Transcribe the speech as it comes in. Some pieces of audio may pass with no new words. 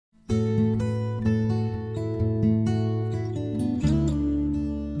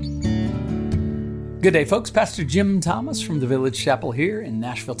Good day, folks. Pastor Jim Thomas from the Village Chapel here in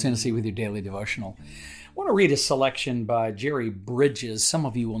Nashville, Tennessee with your daily devotional. I want to read a selection by Jerry Bridges. Some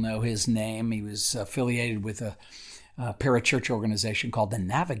of you will know his name. He was affiliated with a parachurch organization called the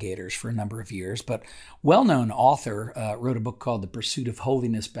Navigators for a number of years, but well-known author, wrote a book called The Pursuit of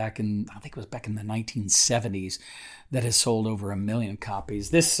Holiness back in the 1970s that has sold over 1 million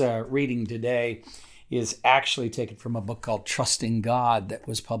copies. This reading today is actually taken from a book called Trusting God that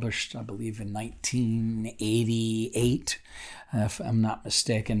was published, I believe, in 1988, if I'm not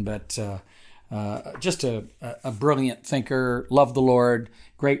mistaken. But just a brilliant thinker, loved the Lord,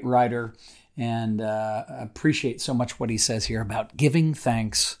 great writer, and appreciate so much what he says here about giving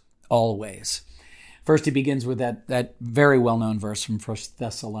thanks always. First, he begins with that very well-known verse from 1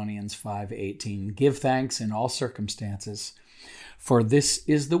 Thessalonians 5:18. Give thanks in all circumstances, for this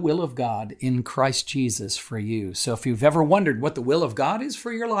is the will of God in Christ Jesus for you. So if you've ever wondered what the will of God is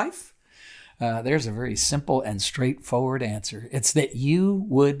for your life, there's a very simple and straightforward answer. It's that you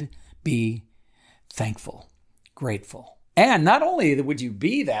would be thankful, grateful. And not only would you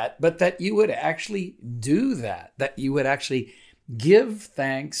be that, but that you would actually do that you would actually give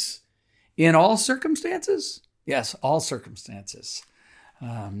thanks in all circumstances. Yes, all circumstances.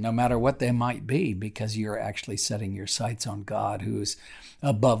 No matter what they might be, because you're actually setting your sights on God who is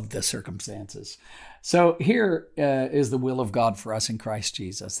above the circumstances. So here is the will of God for us in Christ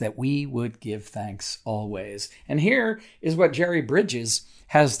Jesus, that we would give thanks always. And here is what Jerry Bridges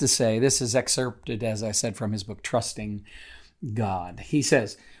has to say. This is excerpted, as I said, from his book, Trusting God. He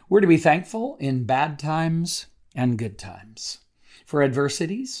says, we're to be thankful in bad times and good times, for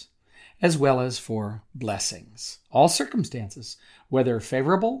adversities as well as for blessings. All circumstances, whether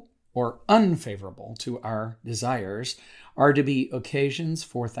favorable or unfavorable to our desires, are to be occasions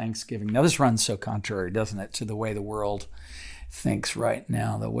for thanksgiving. Now, this runs so contrary, doesn't it, to the way the world thinks right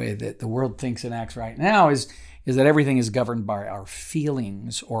now. The way that the world thinks and acts right now is that everything is governed by our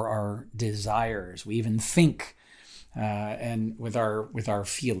feelings or our desires. We even think and with our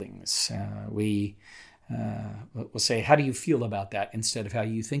feelings. We'll say, how do you feel about that, instead of how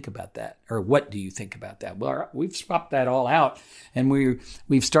you think about that, or what do you think about that? Well, we've swapped that all out, and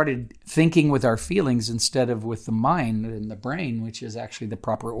we've started thinking with our feelings instead of with the mind and the brain, which is actually the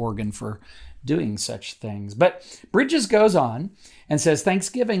proper organ for doing such things. But Bridges goes on and says,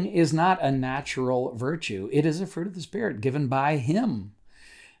 thanksgiving is not a natural virtue. It is a fruit of the Spirit given by Him.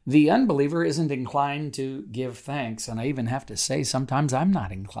 The unbeliever isn't inclined to give thanks, and I even have to say sometimes I'm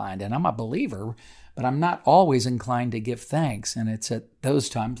not inclined, and I'm a believer, but I'm not always inclined to give thanks. And it's at those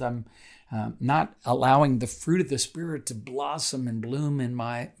times I'm not allowing the fruit of the Spirit to blossom and bloom in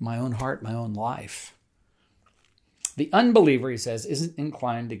my own heart, my own life. The unbeliever, he says, isn't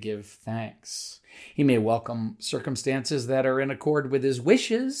inclined to give thanks. He may welcome circumstances that are in accord with his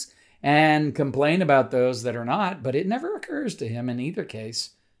wishes and complain about those that are not, but it never occurs to him in either case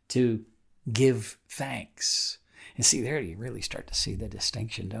to give thanks. And see, there you really start to see the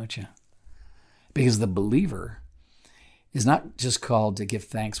distinction, don't you? Because the believer is not just called to give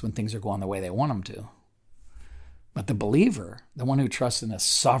thanks when things are going the way they want them to. But the believer, the one who trusts in the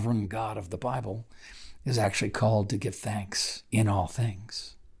sovereign God of the Bible, is actually called to give thanks in all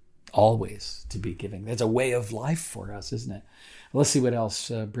things. Always to be giving. That's a way of life for us, isn't it? Let's see what else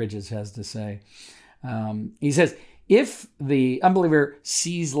Bridges has to say. He says, if the unbeliever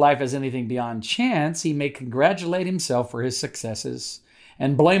sees life as anything beyond chance, he may congratulate himself for his successes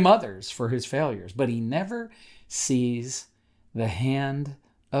and blame others for his failures, but he never sees the hand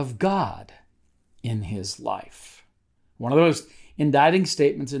of God in his life. One of those indicting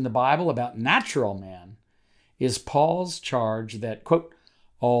statements in the Bible about natural man is Paul's charge that, quote,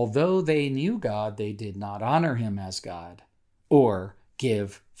 although they knew God, they did not honor him as God or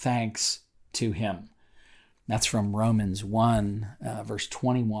give thanks to him. That's from Romans 1, verse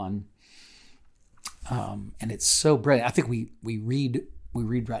 21. And it's so brilliant. I think we read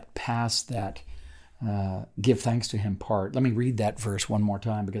right past that give thanks to him part. Let me read that verse one more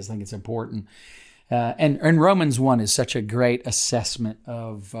time because I think it's important. And Romans 1 is such a great assessment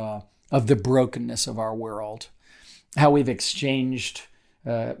of the brokenness of our world, how we've exchanged,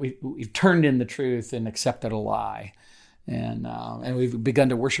 we've turned in the truth and accepted a lie, and we've begun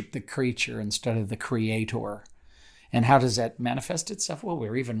to worship the creature instead of the Creator. And how does that manifest itself? Well,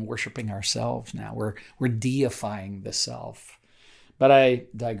 we're even worshiping ourselves now. We're deifying the self. But I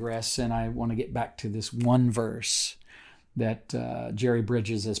digress, and I want to get back to this one verse that Jerry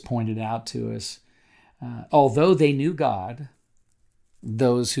Bridges has pointed out to us. Although they knew God,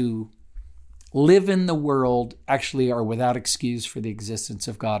 those who live in the world actually are without excuse for the existence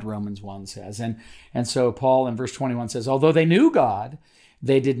of God, Romans 1 says. And so Paul in verse 21 says, although they knew God,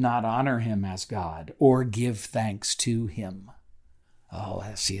 they did not honor him as God or give thanks to him. Oh,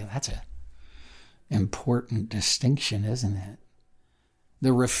 see, that's an important distinction, isn't it?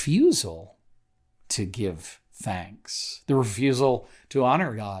 The refusal to give thanks, the refusal to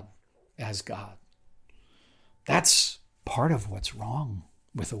honor God as God. That's part of what's wrong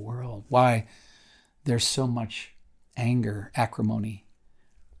with the world. Why there's so much anger, acrimony,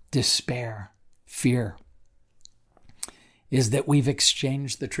 despair, fear, is that we've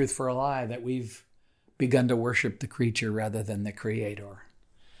exchanged the truth for a lie, that we've begun to worship the creature rather than the creator.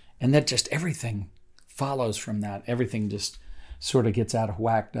 And that just everything follows from that. Everything just sort of gets out of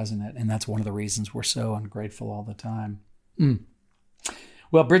whack, doesn't it? And that's one of the reasons we're so ungrateful all the time.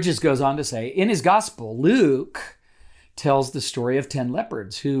 Well, Bridges goes on to say, in his gospel, Luke tells the story of 10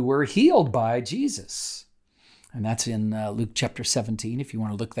 lepers who were healed by Jesus. And that's in Luke chapter 17, if you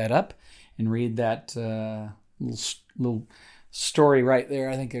want to look that up and read that little story right there.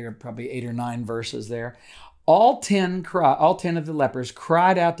 I think there are probably 8 or 9 verses there. All 10 of the lepers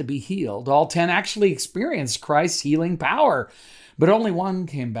cried out to be healed. All 10 actually experienced Christ's healing power, but only one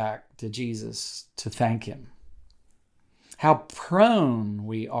came back to Jesus to thank him. How prone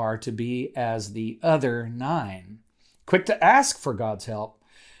we are to be as the other 9, quick to ask for God's help,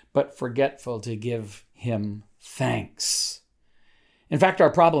 but forgetful to give him thanks. In fact, our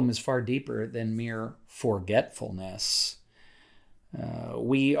problem is far deeper than mere forgetfulness.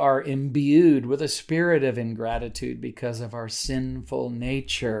 We are imbued with a spirit of ingratitude because of our sinful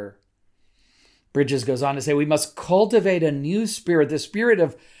nature. Bridges goes on to say we must cultivate a new spirit, the spirit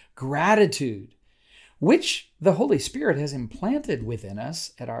of gratitude, which the Holy Spirit has implanted within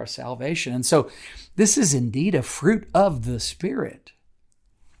us at our salvation. And so this is indeed a fruit of the Spirit,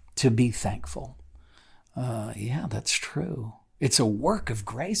 to be thankful. Yeah, that's true. It's a work of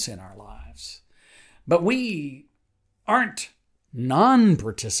grace in our lives. But we aren't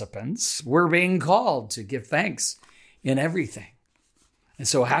non-participants. We're being called to give thanks in everything. And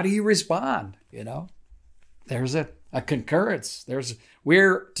so how do you respond? There's a concurrence.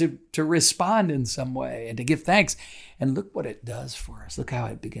 We're to respond in some way and to give thanks. And look what it does for us. Look how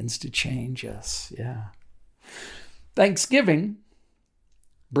it begins to change us. Yeah. Thanksgiving,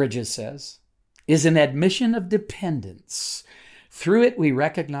 Bridges says, is an admission of dependence. Through it, we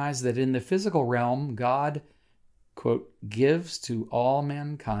recognize that in the physical realm, God, quote, gives to all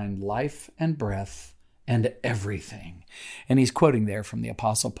mankind life and breath and everything. And he's quoting there from the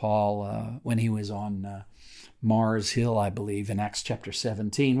Apostle Paul when he was on Mars Hill, I believe, in Acts chapter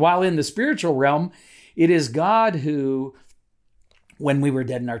 17. While in the spiritual realm, it is God who, when we were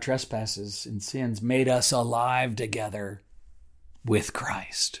dead in our trespasses and sins, made us alive together with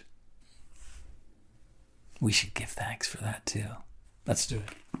Christ. We should give thanks for that too. Let's do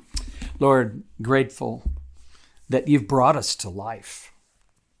it. Lord, grateful that you've brought us to life,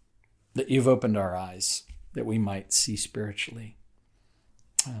 that you've opened our eyes, that we might see spiritually.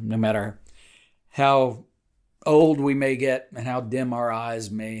 No matter how old we may get and how dim our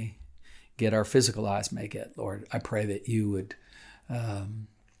eyes may get, our physical eyes may get, Lord, I pray that you would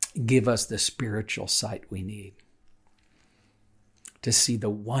give us the spiritual sight we need to see the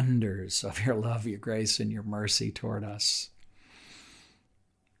wonders of your love, your grace, and your mercy toward us.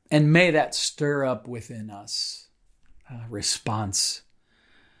 And may that stir up within us a response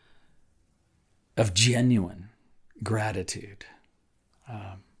of genuine gratitude.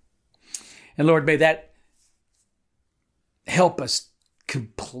 And Lord, may that help us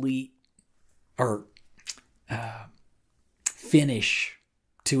complete or finish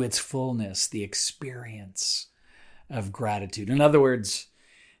to its fullness the experience of gratitude. In other words,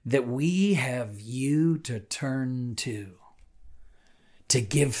 that we have you to turn to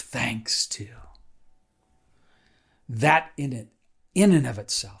give thanks to. That in and of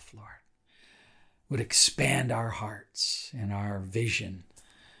itself, Lord, would expand our hearts and our vision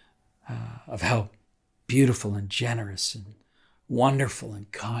of how beautiful and generous and wonderful and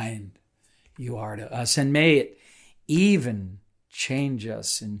kind you are to us. And may it even change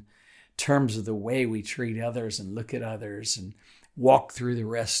us in terms of the way we treat others and look at others and walk through the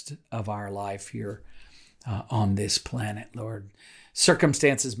rest of our life here on this planet, Lord.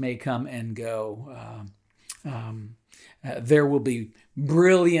 Circumstances may come and go. There will be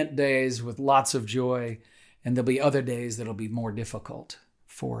brilliant days with lots of joy, and there'll be other days that'll be more difficult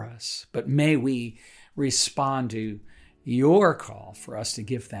for us. But may we respond to your call for us to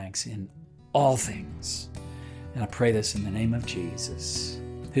give thanks in all things. And I pray this in the name of Jesus,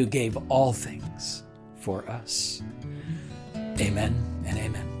 who gave all things for us. Amen and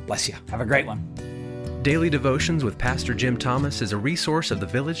amen. Bless you. Have a great one. Daily Devotions with Pastor Jim Thomas is a resource of the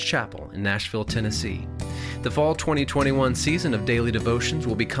Village Chapel in Nashville, Tennessee. The fall 2021 season of Daily Devotions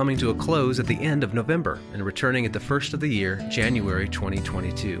will be coming to a close at the end of November and returning at the first of the year, January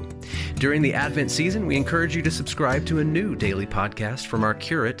 2022. During the Advent season, we encourage you to subscribe to a new daily podcast from our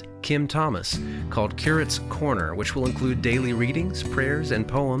curate, Kim Thomas, called Curate's Corner, which will include daily readings, prayers, and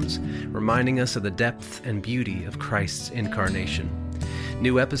poems, reminding us of the depth and beauty of Christ's incarnation.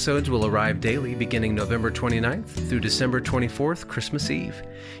 New episodes will arrive daily beginning November 29th through December 24th, Christmas Eve.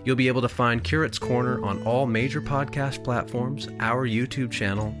 You'll be able to find Curate's Corner on all major podcast platforms, our YouTube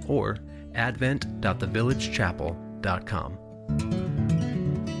channel, or advent.thevillagechapel.com.